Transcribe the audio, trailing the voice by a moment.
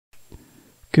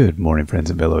Good morning, friends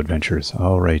and fellow adventurers.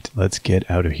 Alright, let's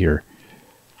get out of here.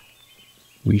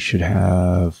 We should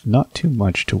have not too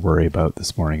much to worry about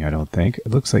this morning, I don't think. It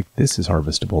looks like this is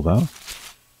harvestable, though.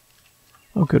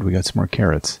 Oh good, we got some more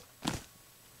carrots.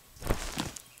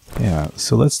 Yeah,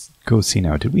 so let's go see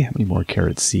now. Did we have any more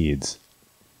carrot seeds?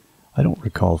 I don't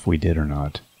recall if we did or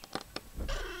not.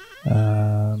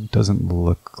 Doesn't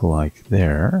look like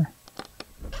there.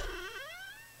 How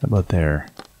about there?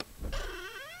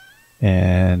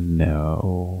 And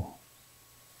no.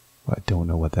 I don't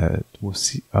know what that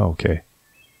was. Oh, okay.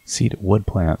 Seed wood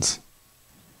plants.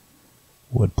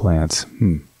 Wood plants.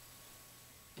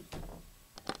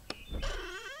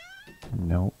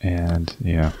 No, and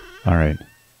yeah. Alright.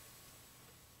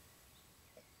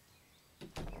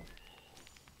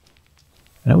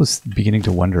 And I was beginning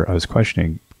to wonder, I was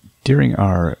questioning, during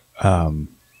our, let's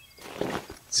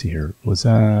see here, was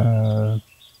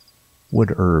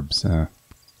wood herbs.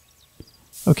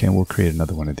 Okay, we'll create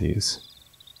another one of these.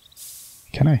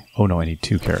 Can I? Oh no, I need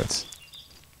 2 carrots.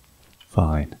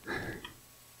 Fine.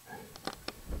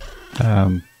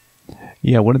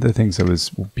 Yeah, one of the things I was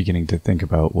beginning to think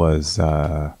about was,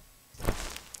 after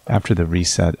the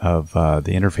reset of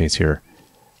the interface here,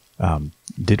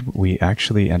 did we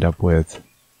actually end up with...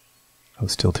 Oh,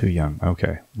 still too young.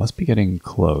 Okay, must be getting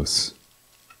close.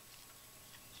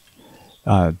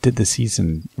 Did the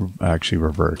season actually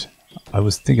revert? I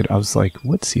was thinking, I was like,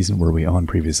 what season were we on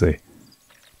previously?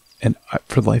 And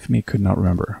for the life of me, could not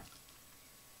remember.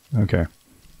 Okay.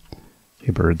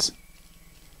 Hey, birds.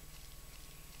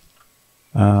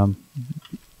 Yeah,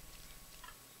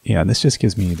 and this just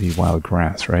gives me the wild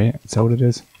grass, right? Is that what it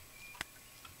is?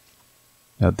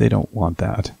 No, they don't want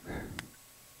that.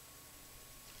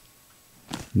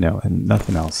 No, and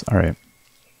nothing else. Alright.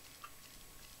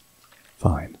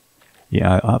 Fine.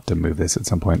 Yeah, I'll have to move this at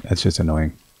some point. That's just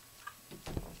annoying.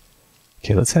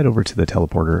 Okay, let's head over to the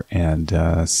teleporter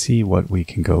and see what we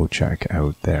can go check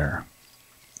out there.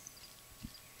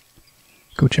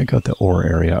 Go check out the ore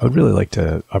area. I would really like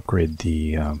to upgrade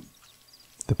the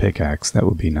pickaxe. That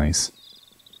would be nice.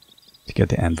 To get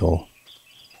the anvil.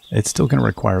 It's still going to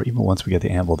require, even once we get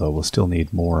the anvil though, we'll still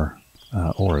need more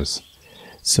ores.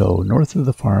 So, north of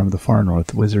the farm, the far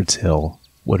north, Wizard's Hill,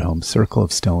 Woodhome, Circle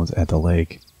of Stones at the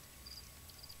lake.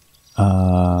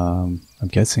 I'm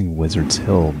guessing Wizard's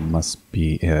Hill must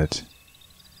be it.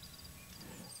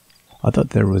 I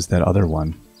thought there was that other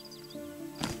one.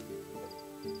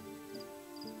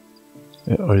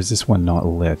 Or is this one not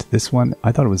lit? This one,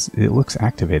 I thought it looks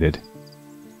activated.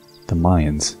 The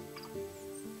mines.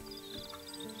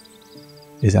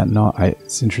 Is that not,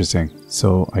 it's interesting.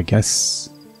 So I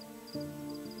guess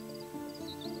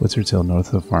Wizard's Hill,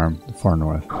 north of the farm, the far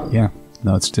north. Yeah.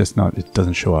 No, it's just not, it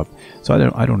doesn't show up. So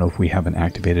I don't know if we haven't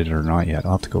activated it or not yet.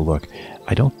 I'll have to go look.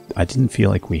 I didn't feel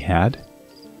like we had.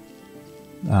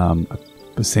 I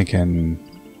was thinking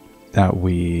that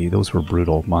those were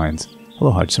brutal mines.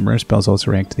 Hello, Hodge. Some rare spells also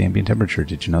rank to the ambient temperature.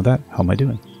 Did you know that? How am I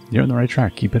doing? You're on the right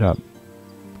track. Keep it up.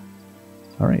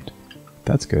 Alright.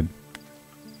 That's good.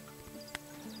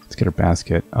 Let's get our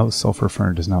basket. Oh, sulfur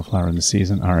fern does not flower in the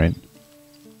season. Alright.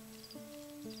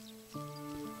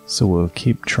 So we'll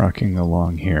keep trucking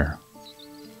along here.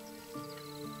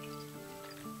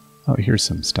 Oh, here's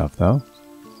some stuff, though.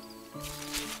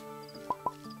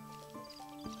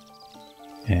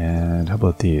 And how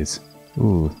about these?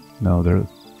 Ooh, no,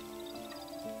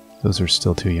 those are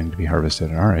still too young to be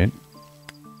harvested. Alright.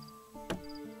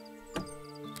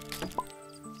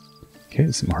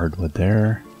 Okay, some hardwood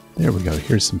there. There we go.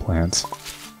 Here's some plants.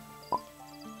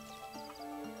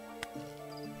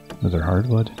 Another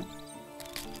hardwood.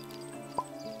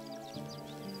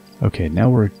 Okay, now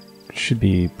we should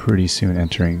be pretty soon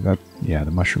entering that. Yeah,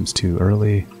 the mushroom's too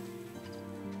early.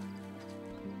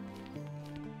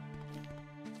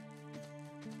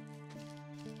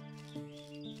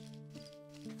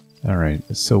 Alright,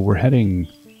 so we're heading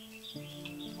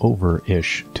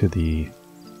over-ish to the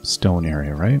stone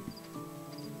area, right?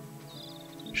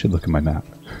 Should look at my map.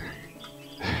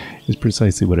 It's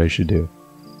precisely what I should do.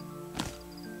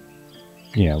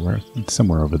 Yeah, we're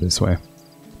somewhere over this way.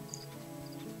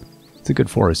 It's a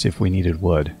good forest if we needed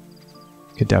wood.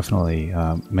 Could definitely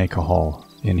make a haul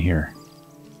in here.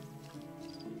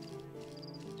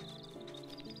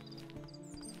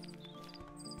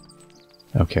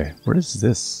 Okay, where does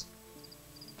this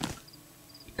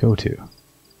go to?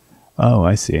 Oh,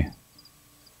 I see.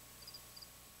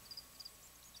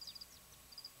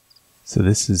 So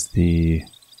this is the...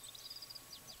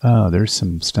 Oh, there's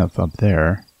some stuff up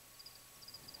there.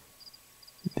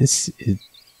 This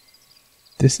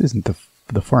isn't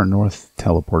the far north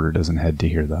teleporter doesn't head to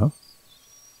here though.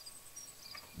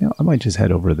 You know, I might just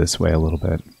head over this way a little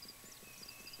bit.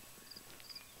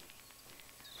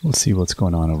 We'll see what's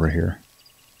going on over here.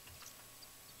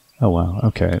 Oh wow,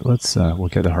 okay, let's we'll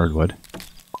get the hardwood.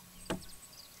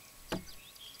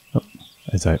 Oh,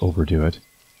 as I overdo it.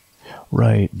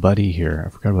 Right, Buddy here.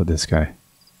 I forgot about this guy.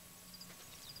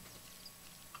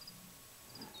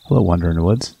 Hello, Wander in the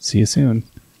Woods. See you soon.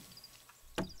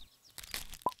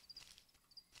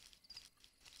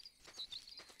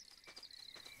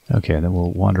 Okay, then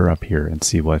we'll wander up here and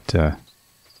see what... it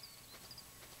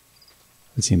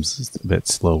seems a bit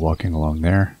slow walking along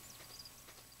there.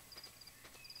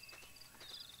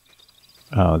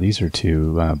 Oh, these are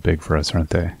too big for us,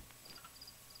 aren't they?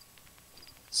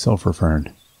 Sulfur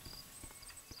fern.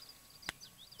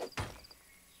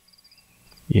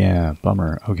 Yeah,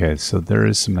 bummer. Okay, so there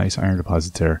is some nice iron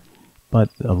deposits there, but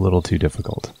a little too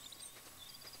difficult.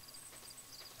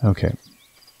 Okay.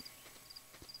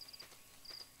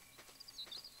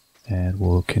 And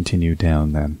we'll continue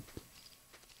down then.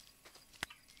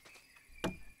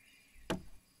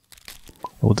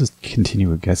 We'll just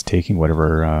continue, I guess, taking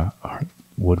whatever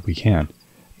wood we can.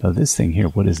 Now this thing here,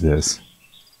 what is this?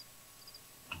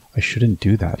 I shouldn't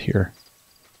do that here.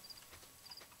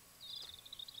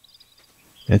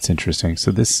 It's interesting.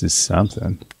 So this is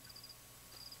something.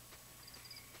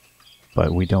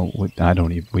 But we don't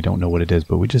know what it is,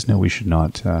 but we just know we should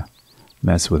not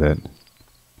mess with it.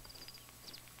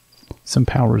 Some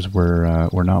powers we're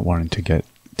not wanting to get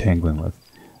tangling with.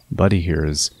 Buddy here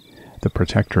is the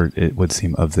protector, it would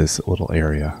seem, of this little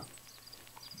area.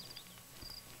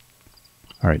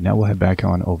 Alright, now we'll head back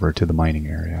on over to the mining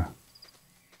area.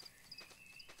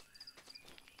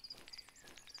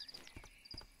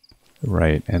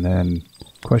 Right, and then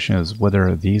the question is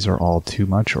whether these are all too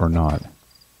much or not.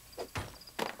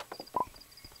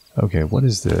 Okay, what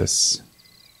is this?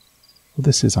 Well,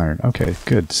 this is iron. Okay,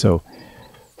 good. So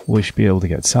we should be able to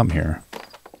get some here.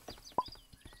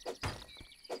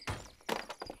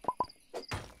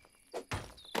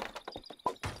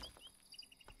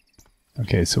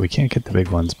 Okay, so we can't get the big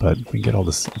ones, but we can get all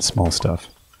this small stuff.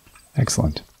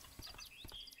 Excellent.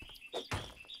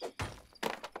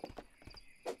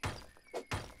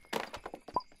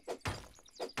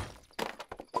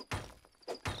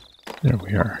 There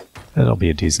we are. That'll be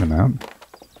a decent amount.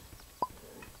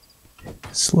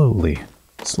 Slowly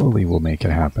we'll make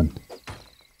it happen.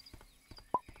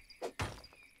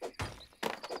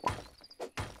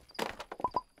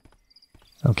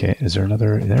 Okay, is there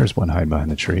another? There's one hiding behind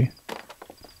the tree.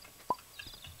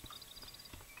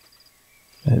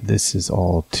 This is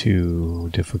all too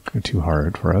difficult, too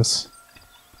hard for us.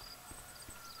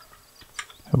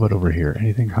 How about over here?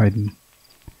 Anything hiding?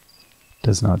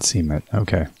 Does not seem it.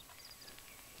 Okay.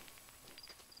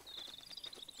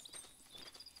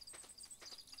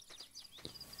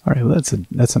 All right, well,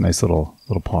 that's a nice little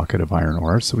pocket of iron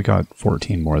ore. So we got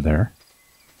 14 more there.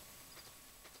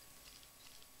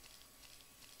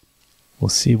 We'll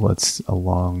see what's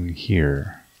along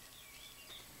here.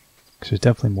 Because there's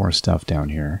definitely more stuff down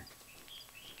here.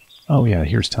 Oh yeah,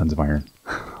 here's tons of iron.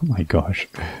 Oh my gosh.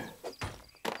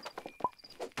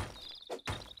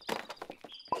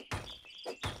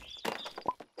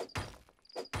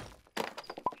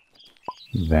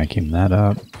 Vacuum that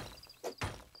up.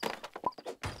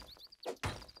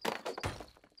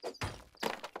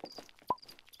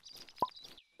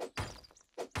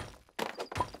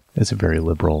 It's a very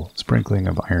liberal sprinkling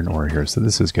of iron ore here, so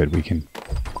this is good. We can,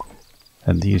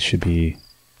 and these should be,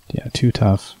 yeah, too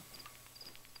tough.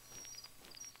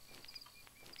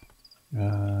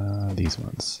 These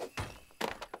ones.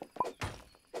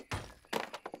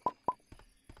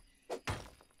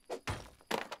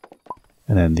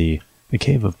 And then the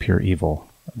Cave of Pure Evil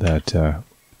that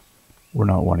we're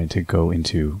not wanting to go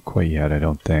into quite yet, I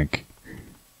don't think.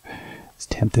 As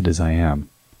tempted as I am.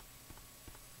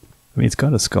 I mean, it's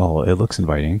got a skull. It looks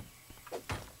inviting.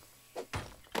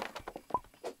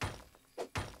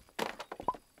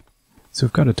 So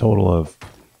we've got a total of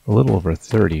a little over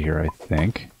 30 here, I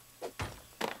think.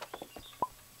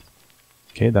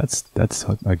 Okay, that's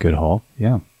a good haul.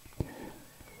 Yeah.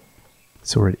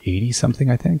 So we're at 80 something,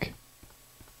 I think.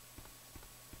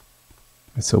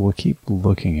 So we'll keep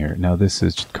looking here. Now this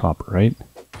is copper, right?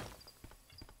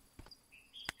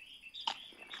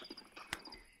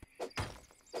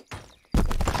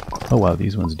 Oh wow,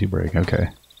 these ones do break. Okay.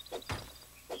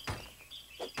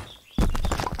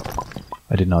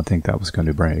 I did not think that was going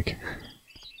to break.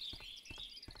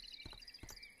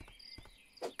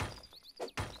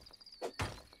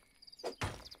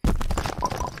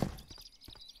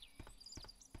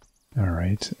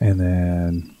 Alright, and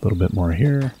then a little bit more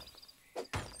here.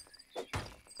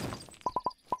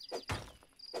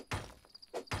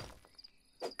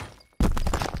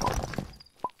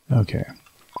 Okay.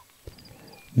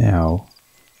 Now,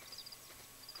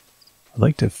 I'd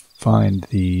like to find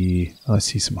the... Oh, I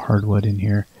see some hardwood in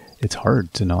here. It's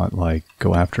hard to not, like,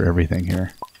 go after everything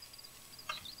here.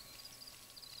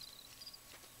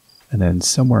 And then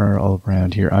somewhere all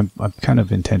around here, I'm kind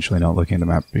of intentionally not looking at the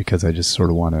map because I just sort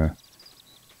of want to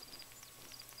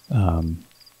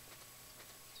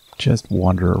just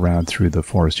wander around through the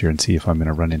forest here and see if I'm going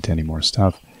to run into any more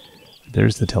stuff.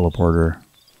 There's the teleporter.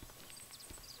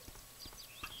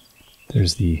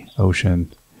 There's the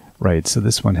ocean. Right, so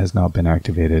this one has not been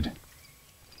activated.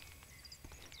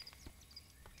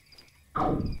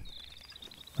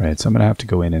 Right, so I'm going to have to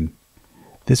go in and...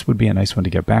 This would be a nice one to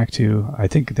get back to. I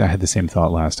think I had the same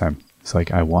thought last time. It's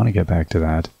like, I want to get back to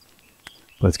that,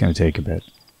 but it's going to take a bit.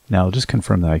 Now, I'll just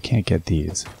confirm that I can't get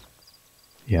these.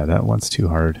 Yeah, that one's too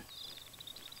hard.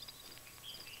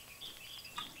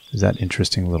 There's that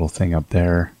interesting little thing up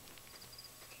there.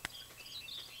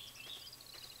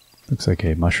 Looks like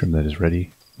a mushroom that is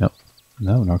ready. Nope.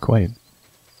 No, not quite.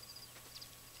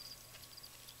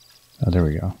 Oh, there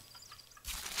we go.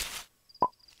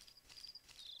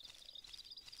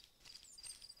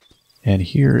 And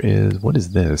here is, what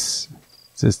is this?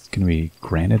 Is this going to be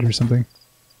granite or something?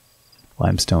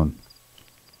 Limestone.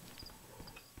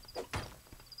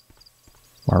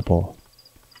 Marble.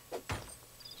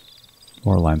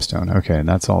 More limestone. Okay, and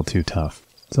that's all too tough.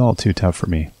 It's all too tough for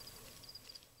me.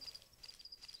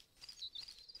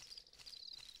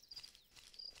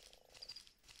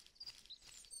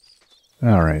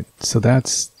 Alright, so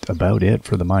that's about it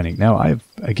for the mining. Now,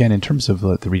 again, in terms of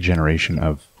the regeneration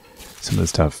of some of the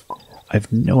stuff, I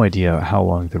have no idea how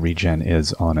long the regen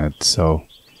is on it, so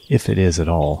if it is at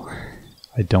all,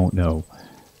 I don't know.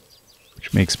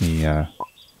 Which makes me,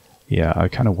 yeah, I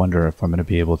kind of wonder if I'm going to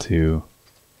be able to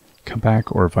come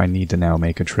back or if I need to now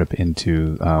make a trip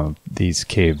into these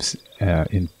caves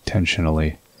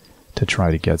intentionally to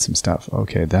try to get some stuff.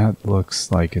 Okay, that looks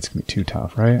like it's going to be too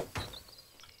tough, right?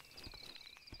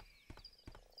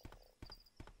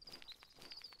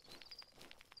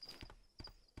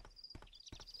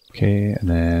 Okay, and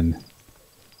then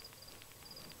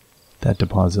that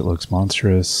deposit looks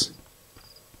monstrous.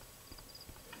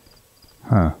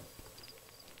 Huh.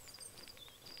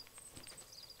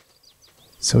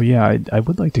 So yeah, I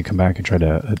would like to come back and try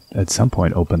to, at some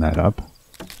point, open that up.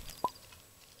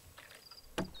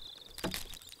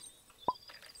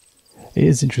 It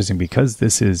is interesting because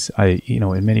this is, you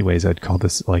know, in many ways I'd call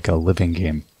this like a living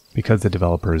game because the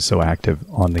developer is so active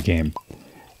on the game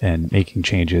and making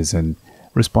changes and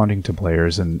responding to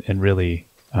players and really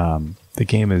the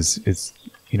game is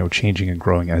you know, changing and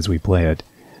growing as we play it.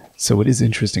 So it is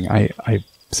interesting. I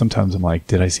sometimes I'm like,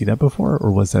 did I see that before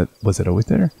or was it always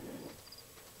there?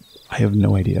 I have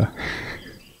no idea.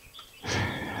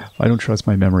 I don't trust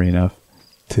my memory enough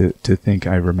to think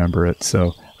I remember it.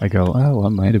 So I go, oh, well,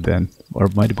 it might have been, or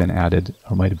it might have been added,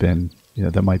 or might have been, you know,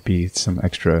 there might be some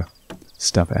extra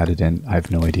stuff added in. I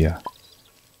have no idea.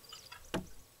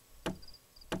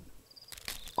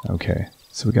 Okay,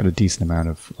 so we got a decent amount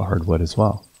of hardwood as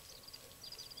well.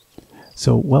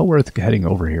 So well worth heading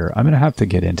over here. I'm going to have to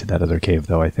get into that other cave,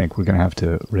 though. I think we're going to have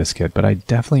to risk it, but I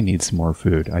definitely need some more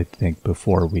food, I think,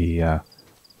 before we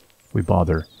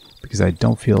bother, because I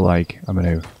don't feel like I'm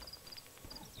going to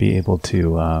be able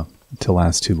to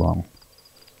last too long.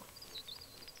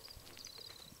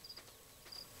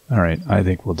 All right, I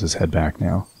think we'll just head back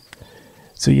now.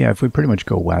 So yeah, if we pretty much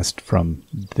go west from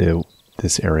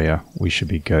this area, we should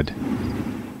be good.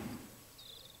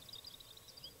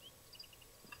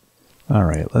 All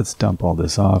right, let's dump all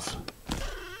this off.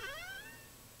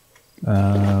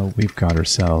 We've got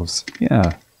ourselves,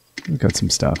 yeah, we've got some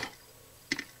stuff.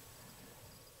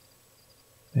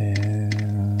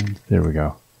 And there we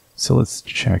go. So let's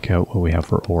check out what we have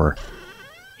for ore.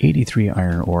 83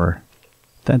 iron ore.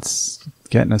 That's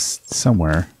getting us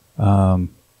somewhere. I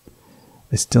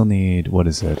still need, what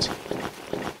is it?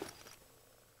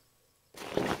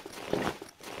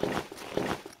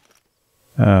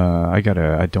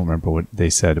 I don't remember what they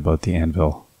said about the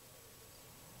anvil.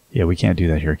 Yeah, we can't do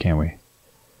that here, can we?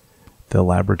 The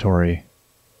laboratory,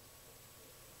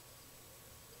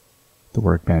 the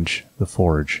workbench, the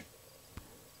forge.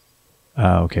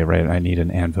 Okay, right, I need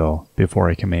an anvil before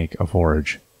I can make a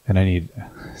forge. And I need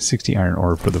 60 iron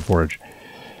ore for the forge.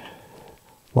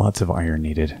 Lots of iron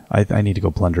needed. I need to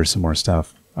go plunder some more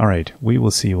stuff. Alright, we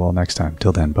will see you all next time.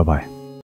 Till then, bye-bye.